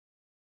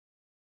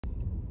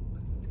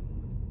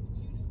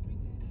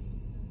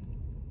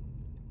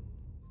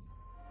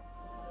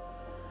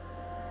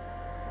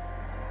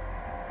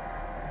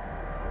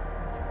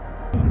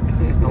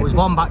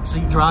one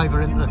backseat driver,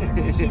 isn't there?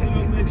 You should have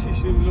done this, you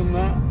should have done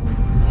that.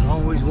 There's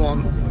always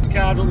one.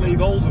 Car don't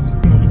leave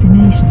Oldham.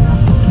 Destination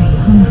after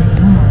 300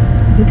 yards.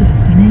 The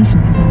destination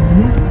is on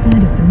the left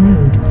side of the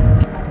road.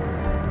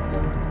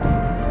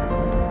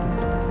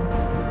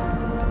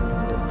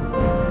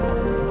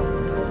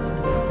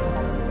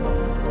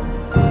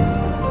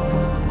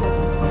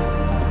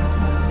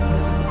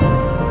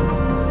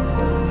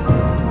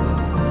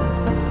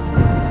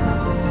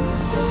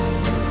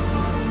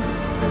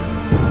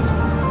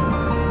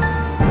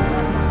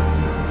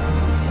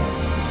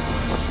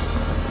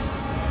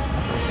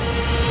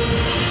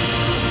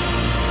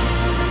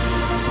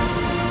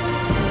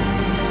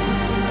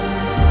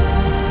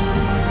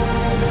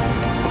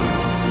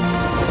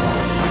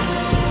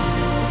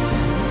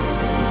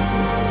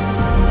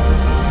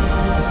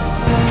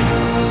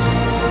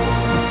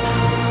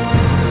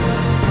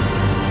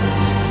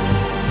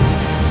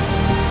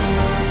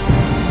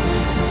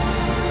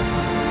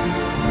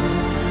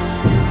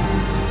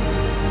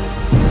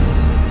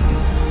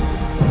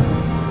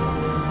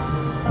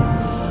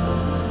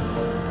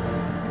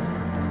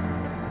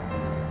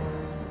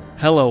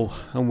 Hello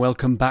and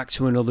welcome back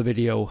to another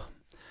video.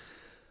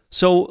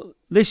 So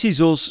this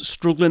is us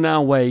struggling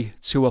our way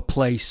to a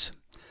place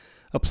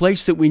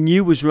that we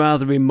knew was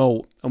rather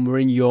remote, and we're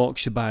in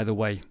Yorkshire, by the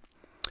way.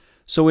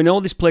 So we know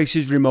this place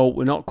is remote,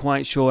 we're not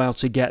quite sure how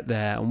to get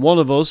there, and one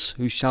of us,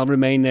 who shall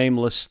remain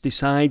nameless,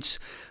 decides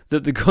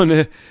that they're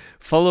gonna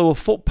follow a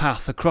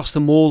footpath across the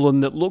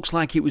moorland that looks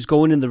like it was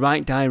going in the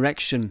right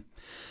direction.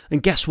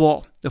 And guess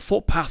what? The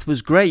footpath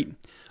was great,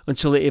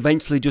 until it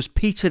eventually just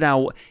petered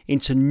out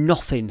into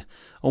nothing,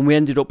 and we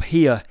ended up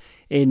here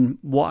in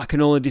what I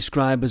can only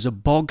describe as a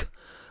bog,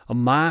 a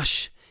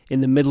marsh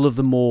in the middle of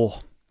the moor.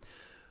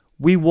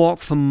 We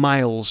walked for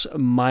miles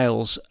and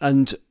miles,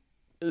 and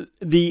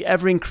the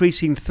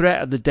ever-increasing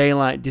threat of the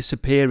daylight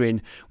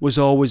disappearing was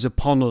always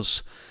upon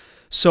us.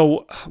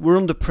 So we're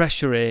under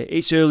pressure here.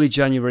 It's early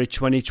January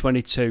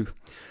 2022.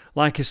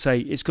 Like I say,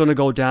 it's going to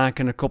go dark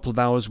in a couple of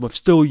hours. We've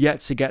still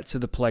yet to get to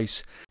the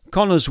place.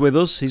 Connor's with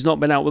us. He's not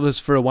been out with us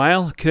for a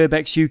while.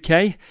 Curbex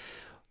UK.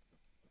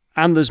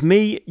 And there's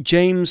me,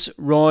 James,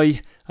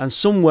 Roy, and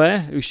somewhere,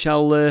 who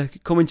shall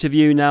come into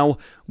view now,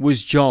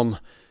 was John,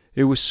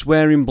 who was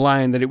swearing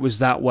blind that it was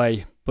that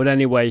way. But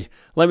anyway,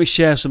 let me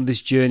share some of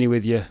this journey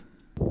with you.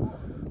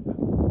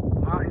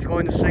 Martin's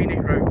going the scenic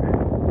route.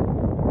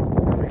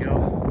 There we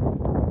go.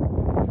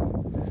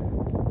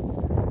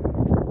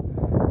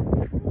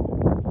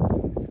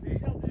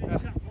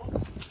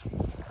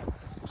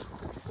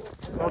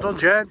 Well done,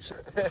 James.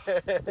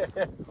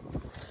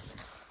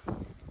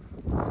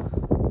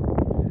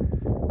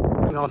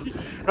 Hang on.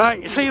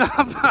 Right, you see that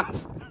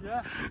path?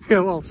 Yeah. Yeah,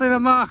 well, see the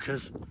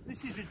markers?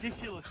 This is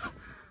ridiculous.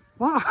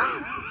 What?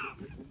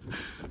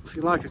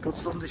 Feel like a good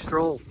Sunday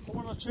stroll. I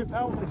want to trip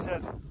out, they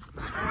said.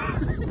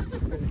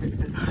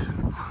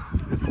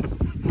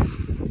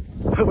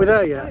 Are we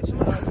there yet? It's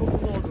like a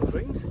load of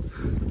rings.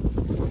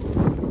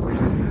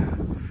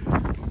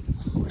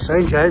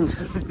 St. James.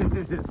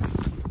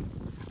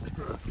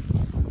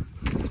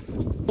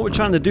 What we're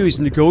trying to do is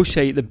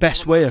negotiate the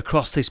best way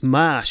across this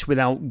marsh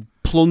without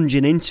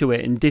plunging into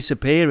it and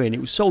disappearing. It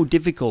was so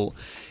difficult.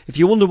 If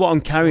you wonder what I'm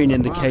carrying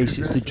in the case,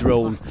 it's the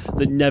drone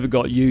that never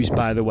got used,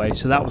 by the way,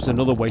 so that was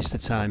another waste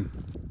of time.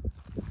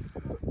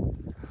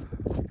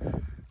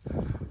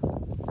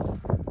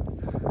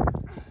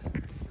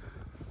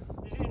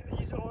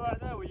 Is it alright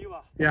there where you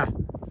are? Yeah.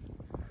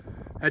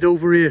 Head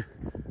over here.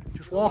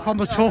 Just walk on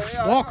the tufts.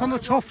 Walk on the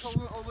tufts.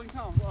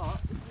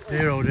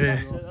 Dear oh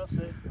dear. That's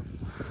it.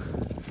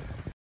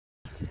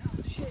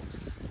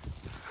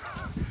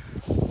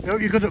 I hope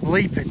you're good at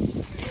bleeping.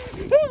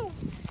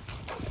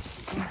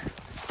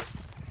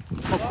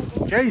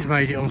 Well, James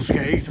made it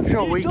unscathed. I'm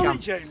sure we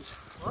can. James?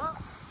 What?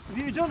 Have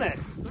you done it?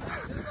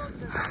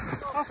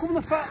 How come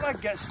the fat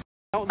leg gets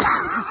out?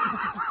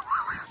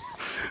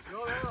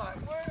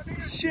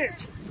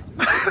 Shit!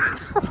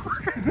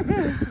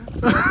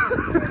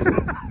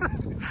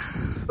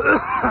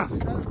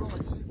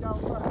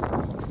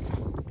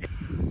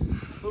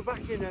 We're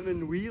back in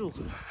and wheel.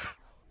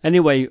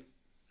 Anyway,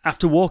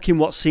 after walking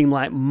what seemed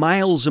like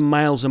miles and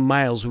miles and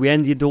miles, we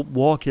ended up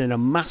walking in a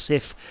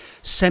massive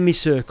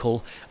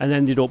semicircle and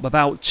ended up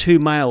about 2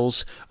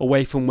 miles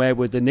away from where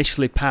we'd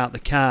initially parked the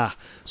car.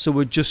 So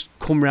we'd just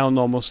come round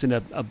almost in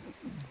a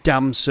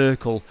damn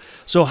circle.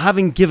 So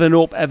having given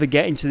up ever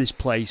getting to this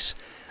place,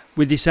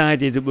 we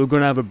decided that we were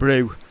going to have a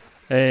brew,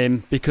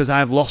 because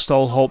I've lost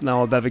all hope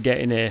now of ever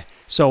getting here.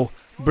 So,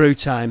 brew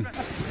time.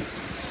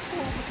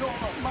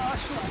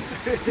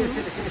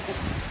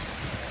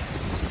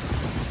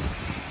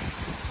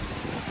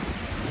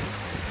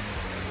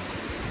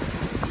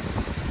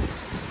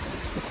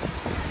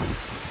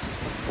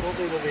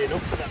 Will be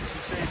enough for that,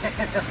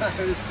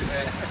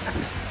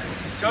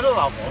 John will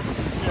have one.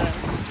 Yeah,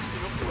 just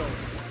enough for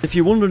that. If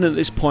you're wondering at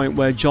this point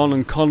where John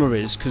and Connor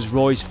is, because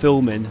Roy's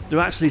filming, they're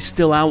actually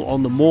still out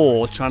on the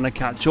moor trying to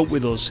catch up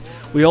with us.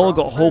 We all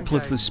got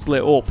hopelessly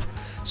split up,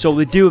 so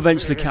they do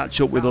eventually catch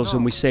up with us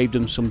and we saved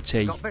them some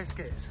tea. Got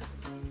biscuits?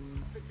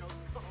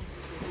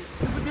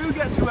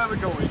 get to where we're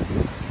going,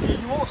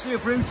 you won't see a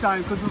brew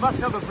time because we've had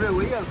to have a brew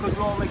here because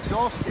we're all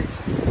exhausted.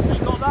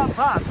 It got that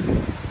bad,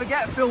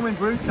 forget filming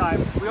brew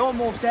time, we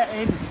almost get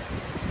in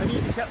and he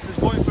kept us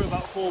going for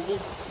about 4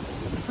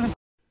 months.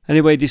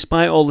 Anyway,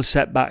 despite all the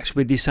setbacks,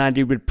 we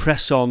decided we'd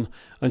press on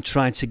and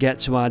try to get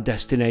to our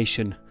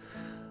destination.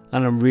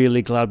 And I'm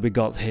really glad we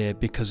got here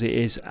because it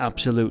is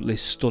absolutely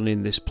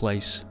stunning, this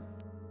place.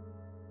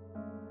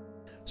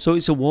 So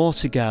it's a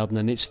water garden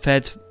and it's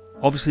fed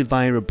obviously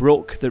via a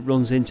brook that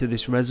runs into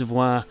this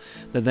reservoir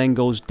that then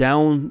goes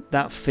down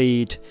that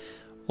feed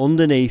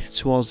underneath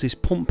towards this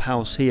pump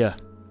house here.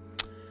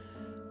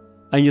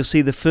 And you'll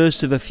see the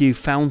first of a few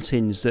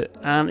fountains that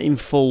aren't in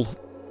full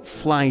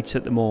flight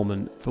at the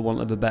moment, for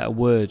want of a better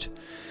word.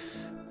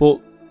 But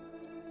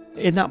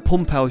in that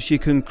pump house you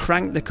can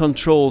crank the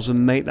controls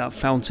and make that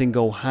fountain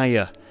go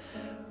higher.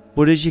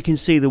 But as you can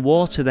see, the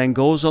water then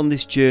goes on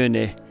this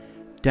journey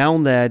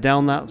down there,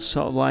 down that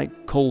sort of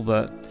like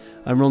culvert,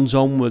 and runs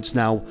onwards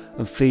now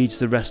and feeds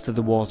the rest of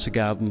the water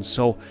garden.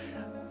 So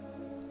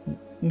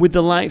with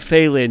the light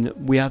failing,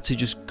 we had to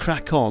just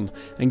crack on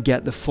and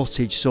get the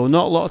footage. So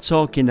not a lot of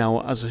talking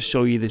now as I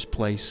show you this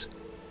place.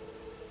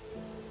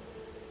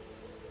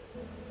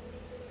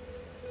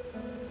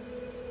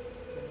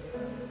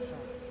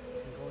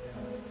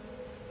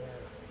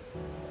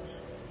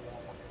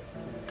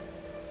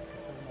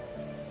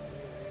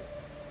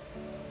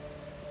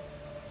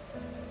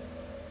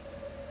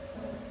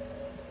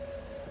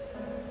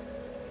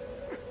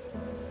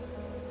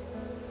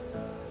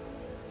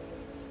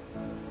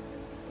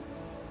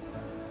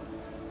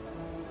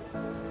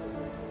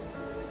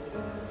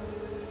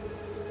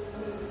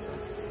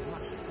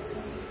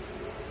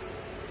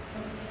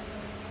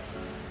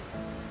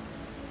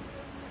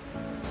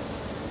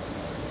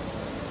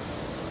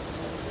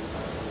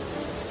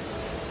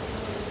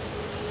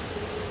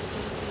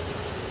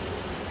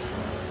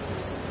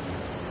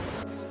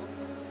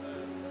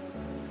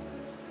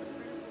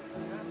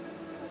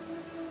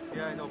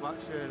 Yeah, no back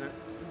sharing it.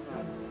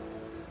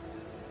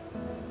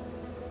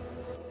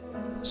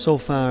 So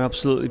far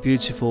absolutely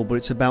beautiful, but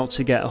it's about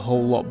to get a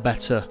whole lot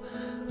better.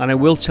 And I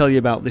will tell you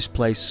about this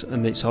place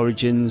and its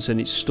origins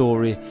and its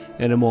story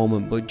in a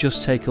moment, but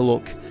just take a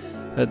look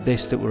at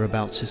this that we're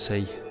about to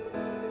see.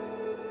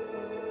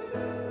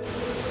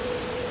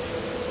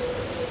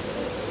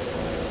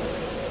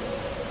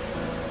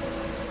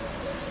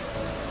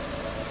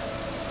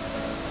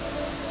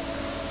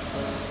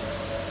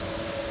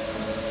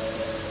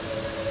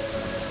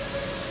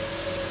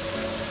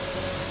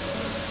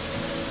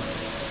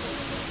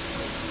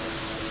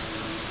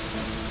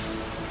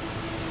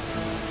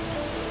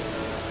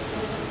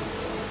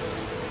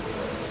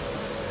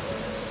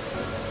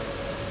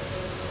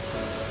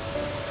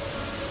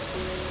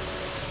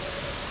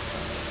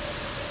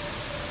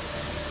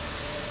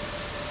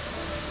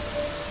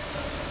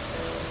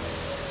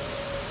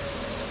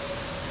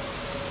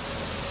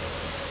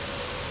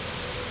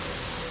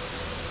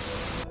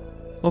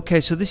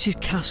 Okay, so this is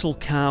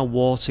Carr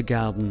Water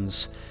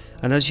Gardens,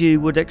 and as you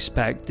would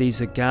expect,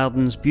 these are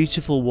gardens,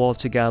 beautiful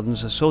water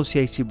gardens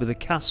associated with a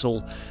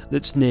castle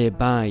that's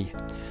nearby.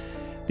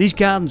 These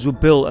gardens were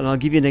built, and I'll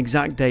give you an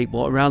exact date,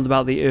 but around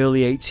about the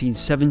early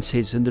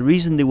 1870s, and the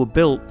reason they were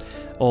built,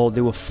 or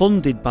they were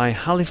funded by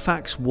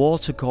Halifax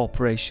Water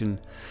Corporation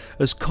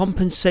as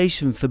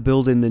compensation for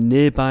building the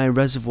nearby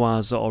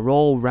reservoirs that are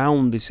all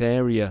round this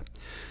area.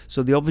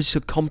 So they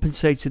obviously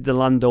compensated the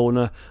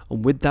landowner,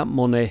 and with that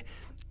money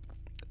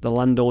the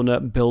landowner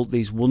built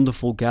these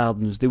wonderful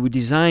gardens. They were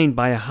designed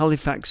by a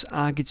Halifax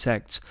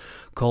architect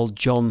called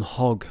John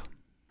Hogg.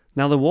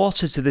 Now the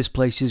water to this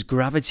place is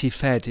gravity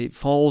fed. It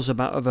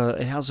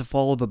has a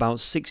fall of about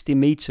 60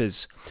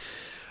 metres.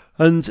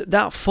 And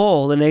that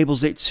fall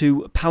enables it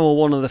to power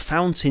one of the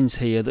fountains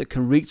here that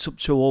can reach up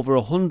to over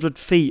 100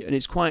 feet, and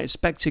it's quite a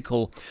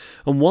spectacle.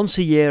 And once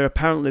a year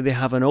apparently they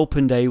have an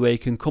open day where you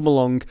can come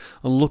along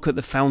and look at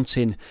the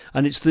fountain,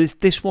 and it's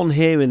this one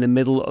here in the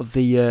middle of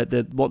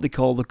the what they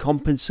call the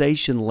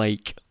compensation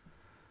lake.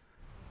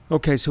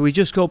 Okay, so we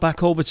just go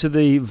back over to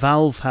the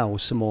valve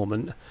house a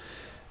moment.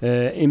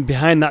 In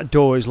behind that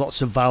door is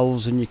lots of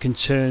valves, and you can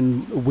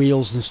turn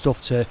wheels and stuff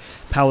to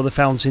power the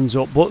fountains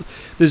up. But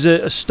there's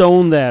a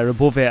stone there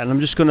above it, and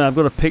I've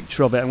got a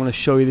picture of it. I'm going to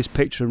show you this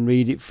picture and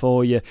read it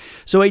for you.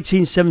 So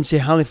 1870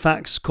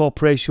 Halifax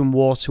Corporation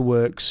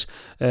Waterworks,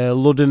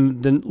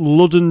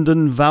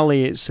 Ludenden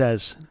Valley it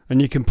says.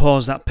 And you can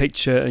pause that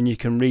picture and you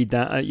can read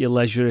that at your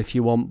leisure if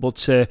you want.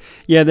 But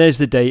yeah, there's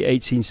the date,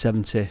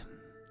 1870.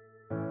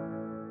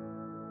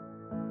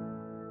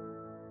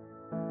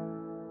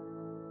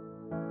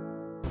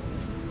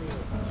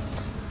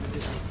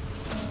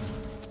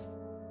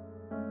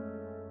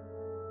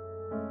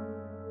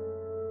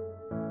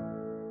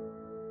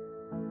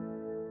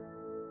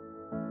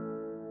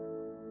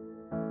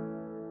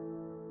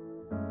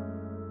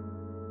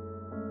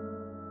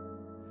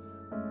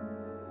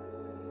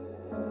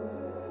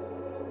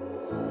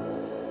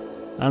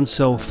 And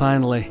so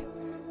finally,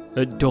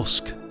 at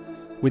dusk,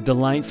 with the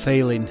light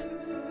failing,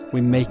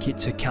 we make it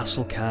to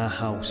Carr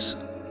House.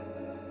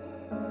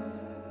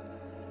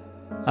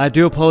 I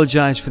do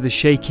apologise for the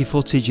shaky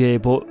footage here,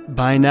 but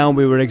by now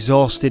we were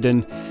exhausted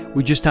and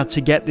we just had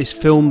to get this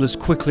filmed as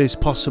quickly as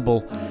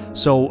possible.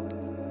 So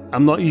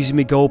I'm not using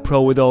my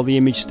GoPro with all the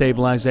image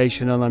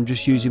stabilisation on, I'm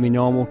just using my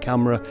normal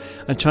camera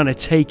and trying to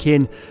take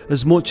in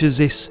as much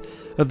as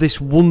of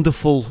this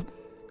wonderful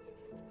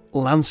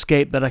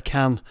landscape that I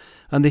can,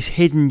 and this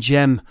hidden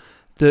gem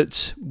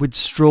that we'd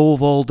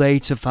strove all day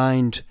to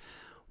find.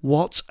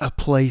 What a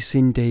place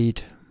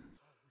indeed.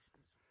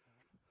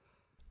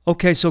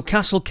 Okay, so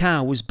Castle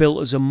Carr was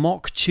built as a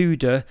mock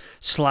Tudor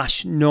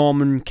 /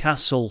 Norman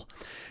castle.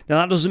 Now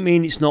that doesn't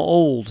mean it's not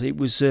old. It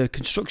was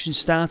construction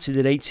started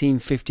in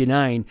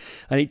 1859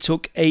 and it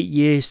took 8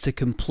 years to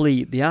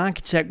complete. The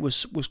architect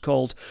was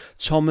called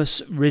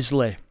Thomas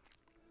Risley.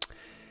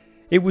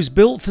 It was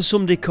built for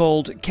somebody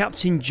called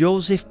Captain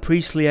Joseph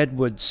Priestley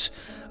Edwards,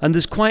 and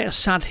there's quite a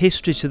sad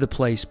history to the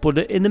place, but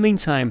in the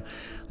meantime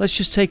let's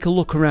just take a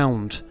look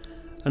around,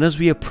 and as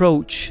we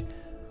approach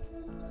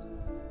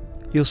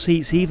you'll see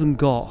it's even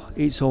got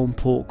its own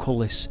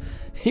portcullis.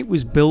 It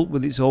was built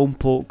with its own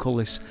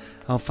portcullis.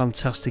 How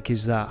fantastic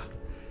is that?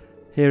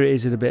 Here it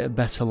is in a bit of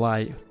better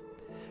light.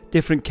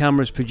 Different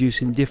cameras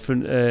producing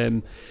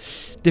different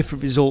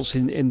results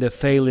in the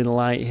failing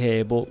light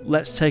here, but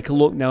let's take a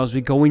look now as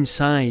we go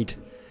inside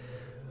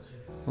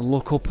and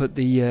look up at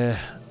the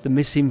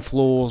missing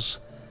floors.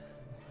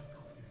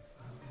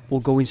 We'll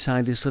go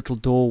inside this little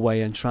doorway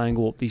and try and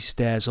go up these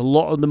stairs.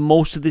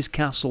 Most of this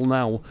castle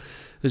now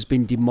has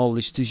been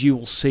demolished, as you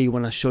will see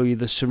when I show you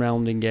the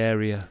surrounding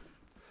area.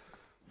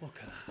 Look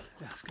at that.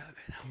 That's got to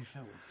be now. You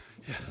felt it?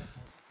 Yeah.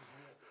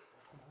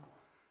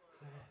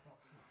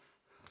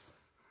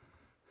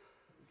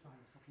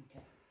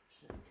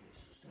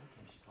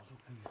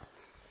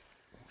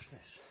 Watch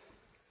this.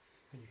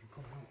 And you can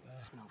come out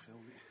there and I'll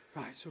film it.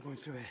 Right, so we're going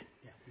through here.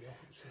 Yeah, we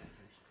walk up the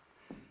staircase.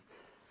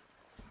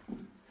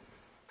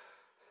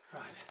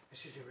 Right,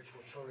 this is the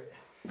original turret.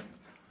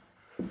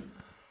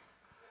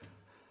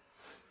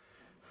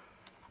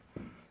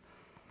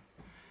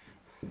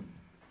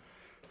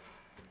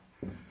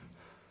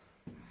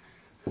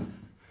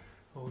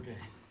 Oh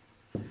dear.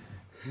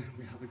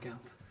 We have a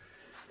gap.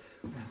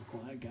 We have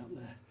quite a gap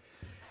there.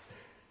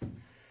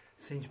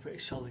 Seems pretty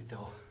solid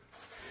though.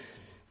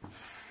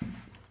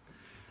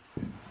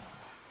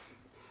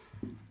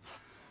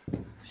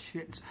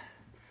 Shit.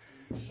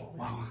 Solid.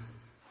 Wow.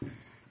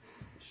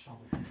 It's solid.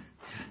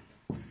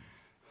 Yeah.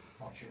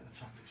 Watch it at the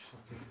top, it's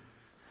slipping.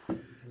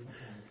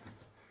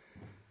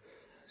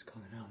 It's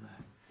coming out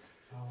there.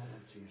 I'll hold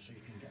it to you so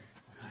you can get it.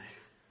 Right.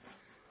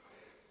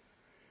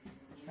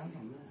 Stand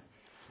on there.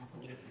 I'll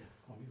put it here.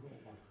 Oh, you got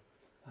one.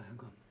 I am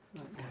gone.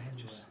 Okay,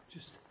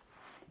 just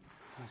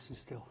nice and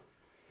still.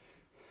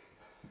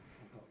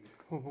 I've got you.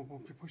 Oh, we'll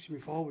be pushing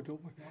me forward,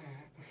 don't we? No,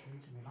 I'm pushing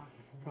into me back.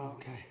 Right,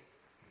 okay.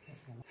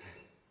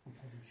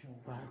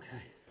 Right,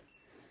 okay.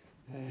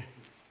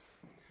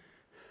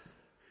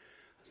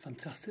 That's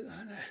fantastic,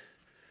 isn't it?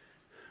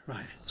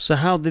 Right. So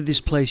how did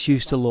this place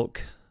used to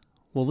look?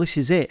 Well, this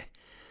is it.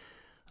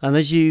 And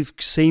as you've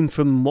seen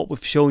from what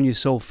we've shown you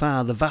so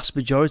far, the vast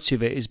majority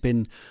of it has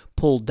been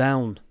pulled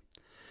down.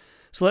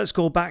 So let's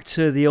go back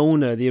to the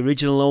owner, the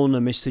original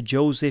owner, Mr.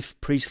 Joseph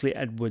Priestley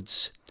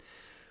Edwards.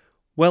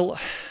 Well,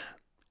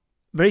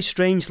 very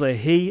strangely,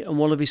 he and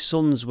one of his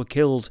sons were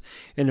killed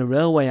in a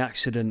railway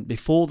accident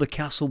before the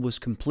castle was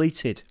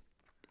completed.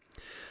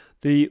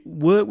 The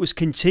work was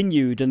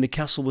continued and the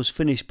castle was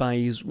finished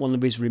by one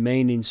of his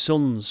remaining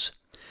sons.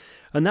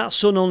 And that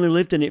son only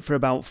lived in it for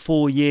about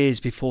 4 years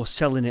before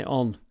selling it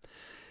on.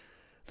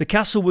 The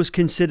castle was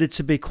considered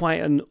to be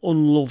quite an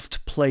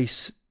unloved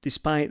place,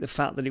 despite the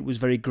fact that it was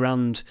very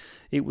grand,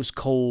 it was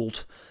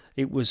cold,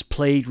 it was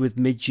plagued with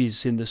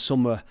midges in the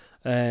summer.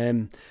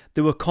 There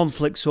were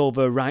conflicts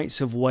over rights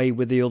of way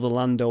with the other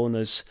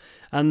landowners,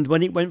 and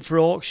when it went for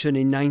auction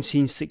in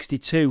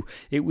 1962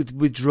 it was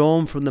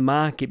withdrawn from the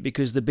market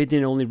because the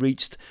bidding only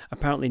reached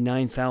apparently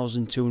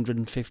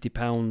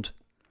 £9,250.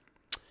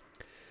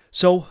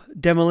 So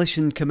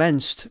demolition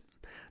commenced.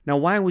 Now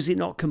why was it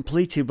not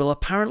completed? Well,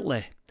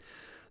 apparently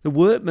the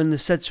workmen are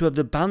said to have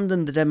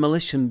abandoned the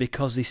demolition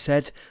because they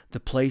said the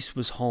place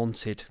was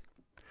haunted.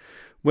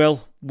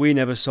 Well, we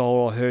never saw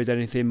or heard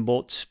anything,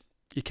 but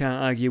you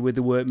can't argue with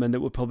the workmen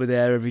that were probably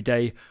there every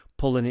day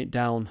pulling it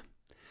down.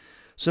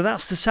 So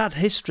that's the sad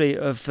history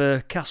of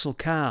Castle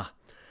Carr.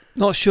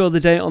 Not sure the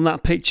date on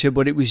that picture,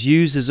 but it was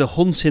used as a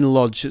hunting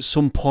lodge at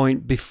some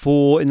point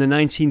before, in the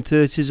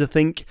 1930s I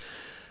think.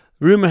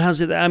 Rumour has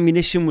it that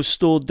ammunition was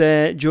stored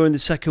there during the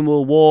Second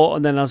World War,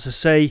 and then, as I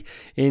say,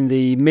 in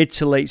the mid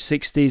to late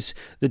 60s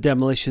the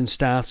demolition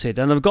started.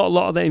 And I've got a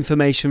lot of that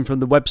information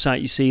from the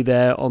website you see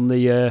there on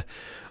the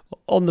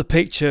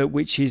picture,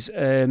 which is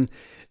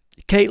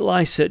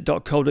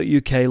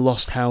katelysett.co.uk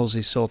Lost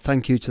Houses. So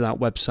thank you to that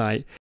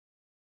website.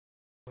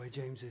 Where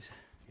James is.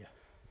 Yeah.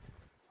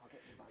 I'll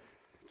get you back.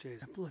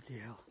 Cheers. Bloody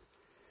hell.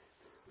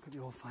 Look at the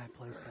old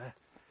fireplace there.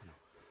 No.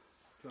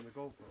 Do you want to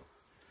go for it?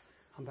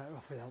 I'm better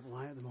off without the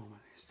light at the moment.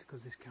 It's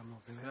because this camera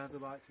will do it. Can I have the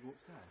light to go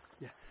upstairs?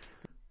 Yeah.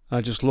 I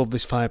just love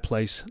this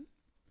fireplace.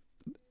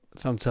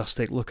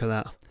 Fantastic, look at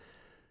that.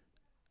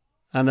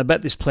 And I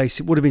bet this place,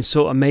 it would have been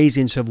so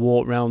amazing to have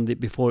walked around it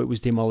before it was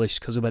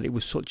demolished, because I bet it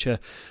was such a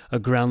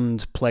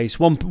grand place.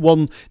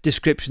 One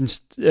description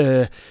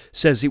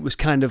says it was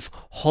kind of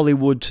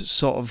Hollywood,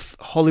 sort of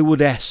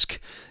Hollywood-esque.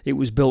 It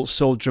was built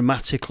so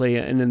dramatically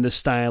and in the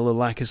style of,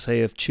 like I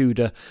say, of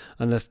Tudor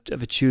and of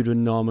a Tudor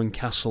and Norman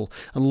castle.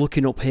 And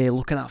looking up here,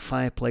 look at that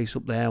fireplace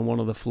up there on one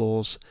of the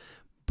floors.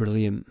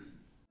 Brilliant.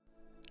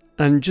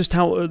 And just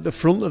out at the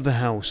front of the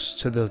house,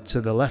 to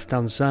the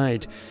left-hand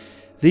side,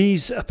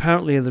 these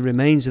apparently are the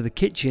remains of the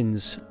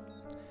kitchens.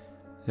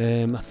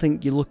 I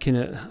think you're looking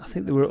at, I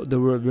think there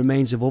were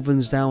remains of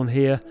ovens down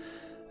here.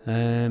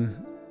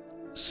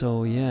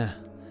 So yeah,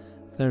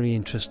 very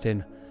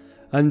interesting.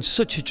 And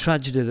such a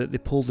tragedy that they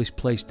pulled this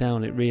place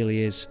down, it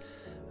really is.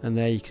 And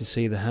there you can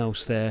see the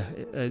house there,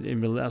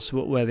 that's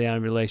where they are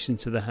in relation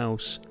to the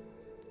house.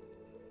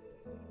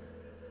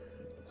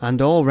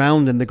 And all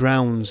round in the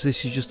grounds,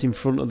 this is just in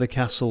front of the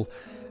castle,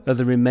 are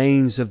the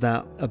remains of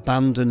that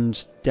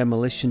abandoned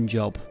demolition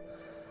job.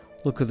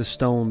 Look at the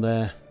stone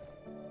there.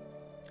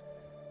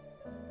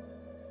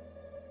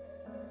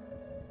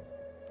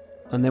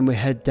 And then we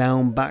head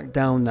back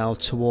down now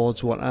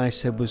towards what I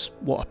said was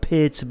what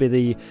appeared to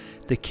be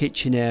the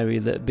kitchen area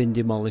that had been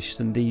demolished,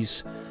 and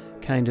these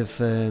kind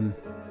of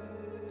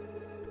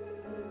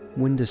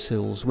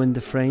windowsills,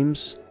 window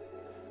frames.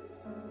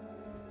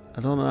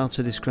 I don't know how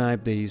to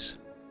describe these.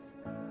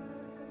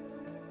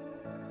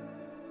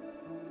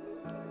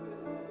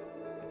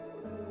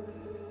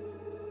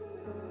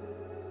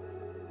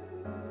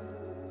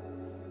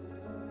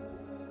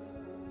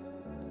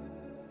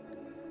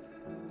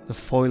 The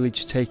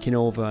foliage taking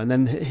over, and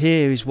then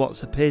here is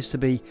what appears to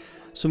be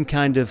some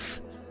kind of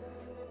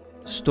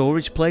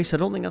storage place. I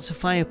don't think that's a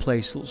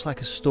fireplace. It looks like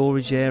a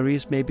storage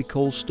area, maybe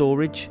cold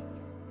storage.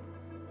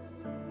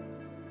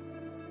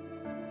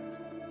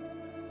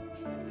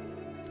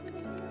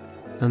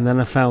 And then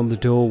I found the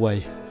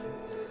doorway,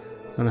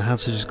 and I had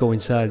to just go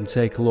inside and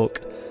take a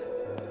look.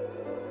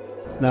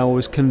 Now I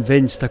was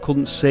convinced, I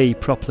couldn't see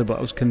properly, but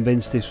I was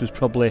convinced this was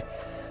probably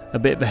a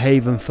bit of a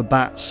haven for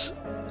bats.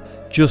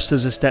 Just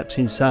as I stepped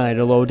inside,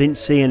 although I didn't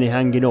see any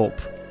hanging up.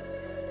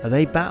 Are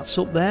they bats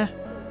up there?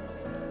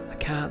 I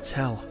can't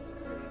tell.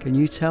 Can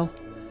you tell?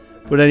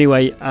 But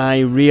anyway,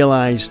 I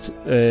realised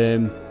there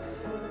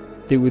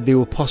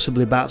were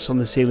possibly bats on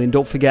the ceiling.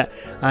 Don't forget,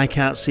 I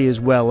can't see as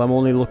well. I'm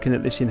only looking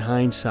at this in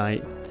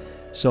hindsight.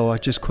 So I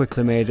just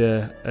quickly made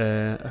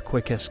a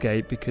quick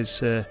escape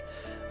because I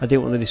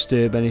didn't want to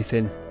disturb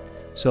anything.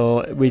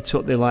 So we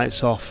took the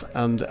lights off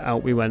and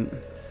out we went.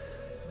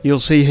 You'll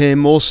see here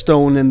more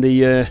stone in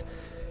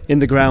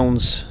the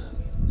grounds.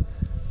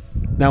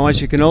 Now, as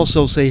you can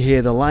also see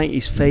here, the light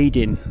is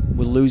fading.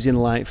 We're losing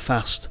light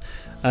fast,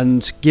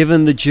 and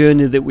given the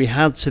journey that we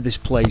had to this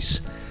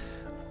place,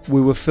 we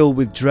were filled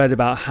with dread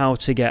about how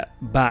to get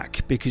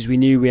back, because we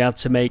knew we had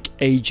to make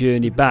a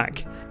journey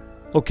back.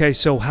 Okay,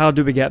 so how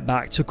do we get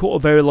back? To cut a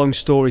very long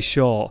story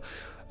short,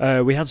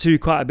 we had to do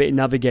quite a bit of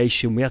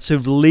navigation. We had to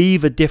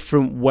leave a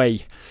different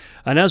way.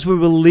 And as we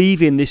were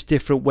leaving this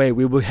different way,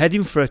 we were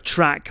heading for a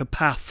track, a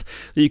path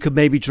that you could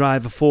maybe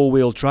drive a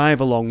four-wheel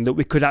drive along, that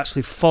we could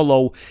actually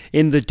follow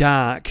in the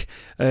dark,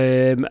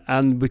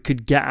 and we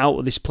could get out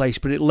of this place.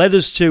 But it led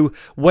us to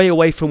way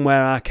away from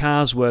where our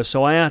cars were,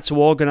 so I had to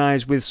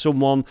organise with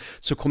someone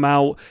to come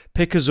out,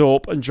 pick us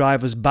up and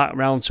drive us back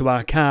round to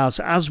our cars.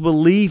 As we're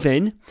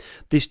leaving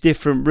this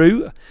different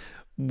route,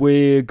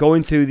 we're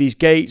going through these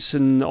gates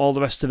and all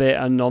the rest of it,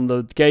 and on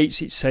the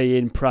gates it's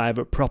saying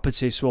private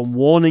property. So I'm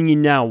warning you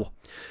now,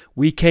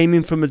 we came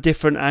in from a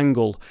different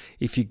angle.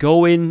 If you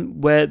go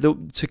in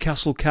to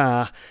Castle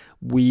Carr,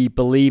 we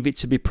believe it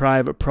to be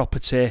private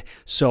property.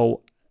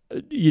 So,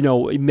 you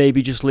know,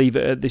 maybe just leave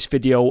it at this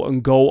video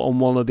and go on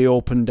one of the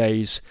open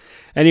days.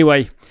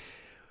 Anyway,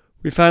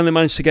 we finally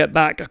managed to get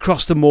back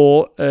across the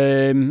moor,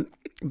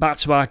 back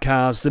to our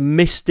cars. The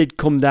mist did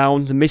come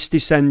down, the mist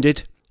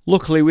descended.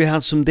 Luckily, we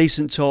had some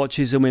decent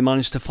torches and we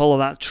managed to follow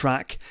that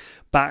track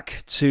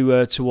back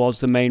to towards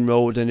the main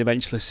road and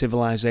eventually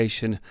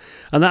civilization.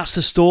 And that's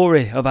the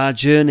story of our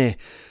journey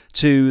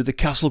to the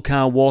Castle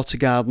Carr Water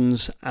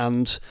Gardens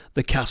and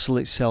the castle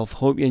itself.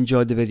 Hope you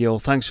enjoyed the video.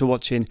 Thanks for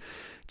watching.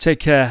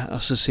 Take care. I'll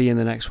see you in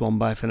the next one.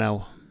 Bye for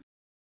now.